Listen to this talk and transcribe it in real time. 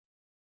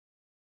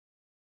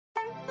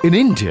In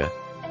India,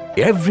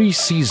 every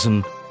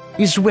season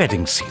is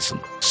wedding season.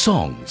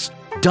 Songs,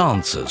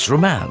 dances,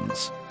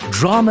 romance,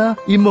 drama,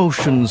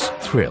 emotions,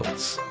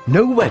 thrills.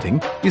 No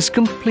wedding is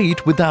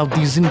complete without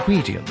these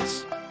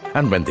ingredients.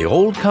 And when they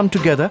all come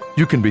together,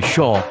 you can be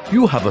sure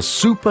you have a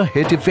super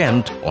hit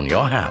event on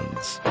your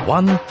hands.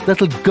 One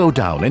that'll go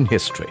down in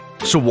history.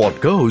 So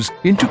what goes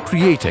into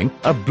creating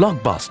a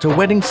blockbuster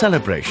wedding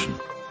celebration?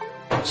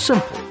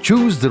 Simple.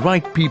 Choose the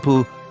right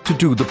people to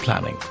do the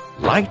planning.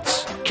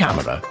 Lights,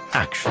 camera,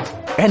 action.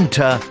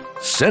 Enter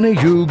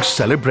Cineyug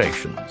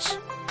Celebrations,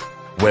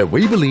 where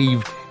we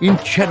believe in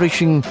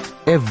cherishing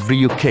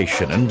every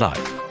occasion in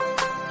life.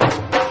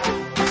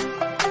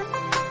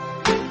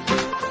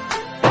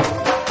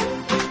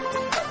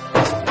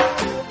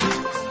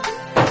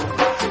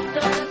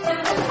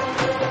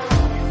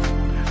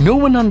 No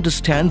one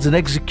understands and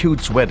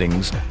executes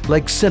weddings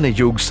like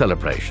Cineyug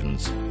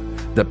Celebrations,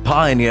 the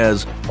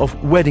pioneers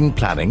of wedding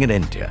planning in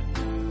India.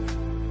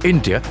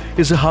 India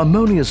is a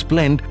harmonious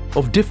blend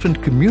of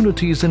different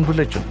communities and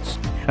religions,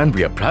 and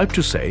we are proud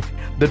to say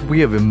that we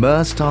have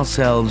immersed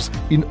ourselves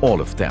in all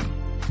of them.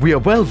 We are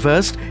well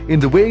versed in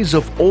the ways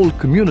of all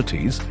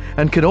communities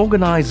and can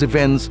organize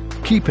events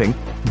keeping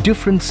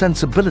different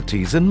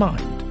sensibilities in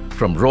mind,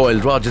 from Royal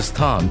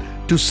Rajasthan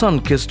to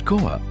sun-kissed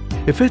Goa.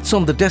 If it's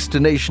on the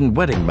destination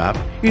wedding map,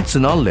 it's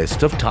in our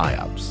list of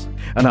tie-ups.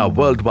 And our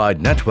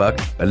worldwide network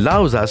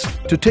allows us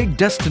to take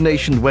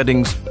destination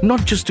weddings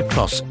not just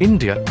across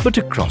India, but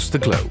across the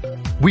globe.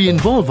 We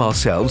involve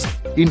ourselves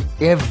in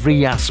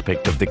every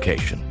aspect of the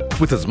occasion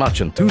with as much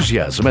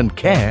enthusiasm and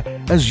care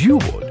as you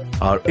would.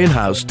 Our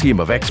in-house team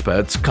of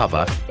experts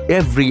cover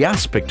every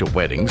aspect of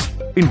weddings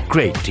in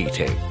great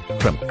detail.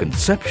 From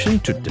conception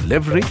to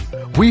delivery,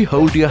 we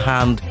hold your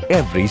hand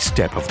every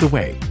step of the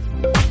way.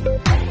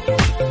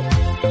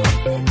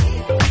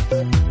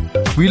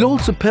 We'll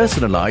also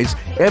personalize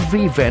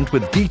every event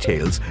with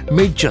details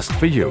made just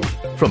for you,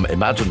 from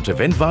imaginative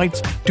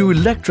invites to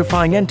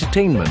electrifying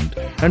entertainment,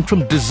 and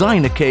from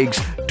designer cakes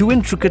to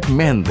intricate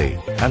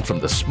mehndi, and from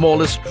the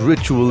smallest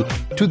ritual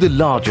to the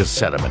largest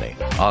ceremony.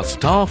 Our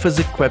staff is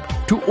equipped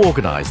to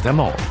organize them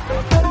all.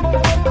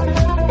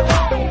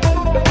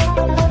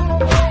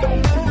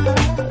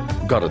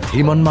 Got a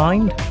theme on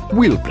mind?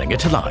 We'll bring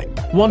it alive.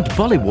 Want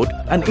Bollywood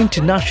and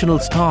international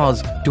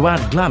stars to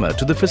add glamour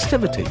to the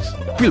festivities?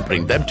 We'll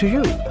bring them to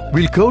you.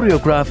 We'll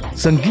choreograph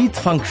Sangeet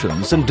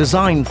functions and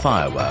design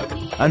firework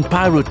and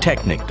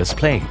pyrotechnic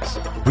displays.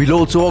 We'll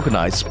also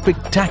organize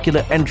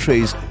spectacular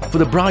entries for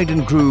the bride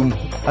and groom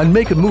and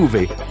make a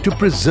movie to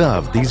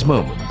preserve these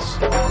moments.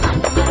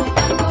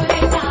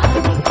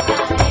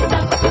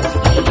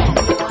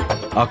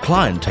 Our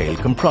clientele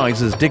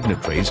comprises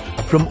dignitaries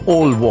from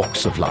all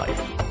walks of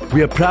life.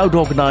 We are proud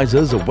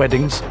organizers of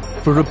weddings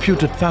for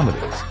reputed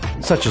families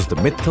such as the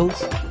Mittals,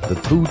 the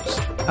Thoots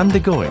and the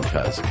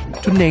Goenkas,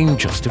 to name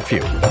just a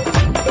few.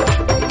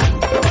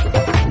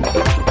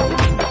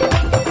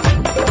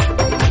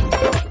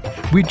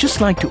 We'd just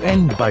like to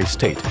end by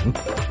stating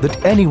that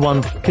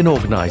anyone can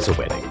organize a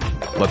wedding,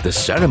 but the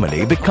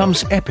ceremony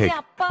becomes epic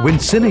when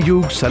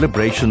Cineyug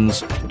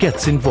Celebrations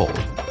gets involved.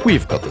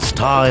 We've got the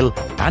style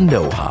and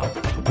know-how.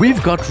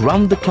 We've got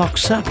round-the-clock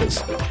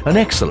service and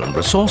excellent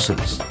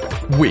resources.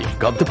 We've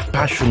got the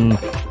passion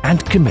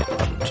and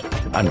commitment,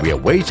 and we are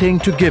waiting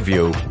to give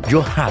you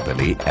your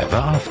happily ever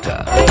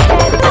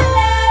after.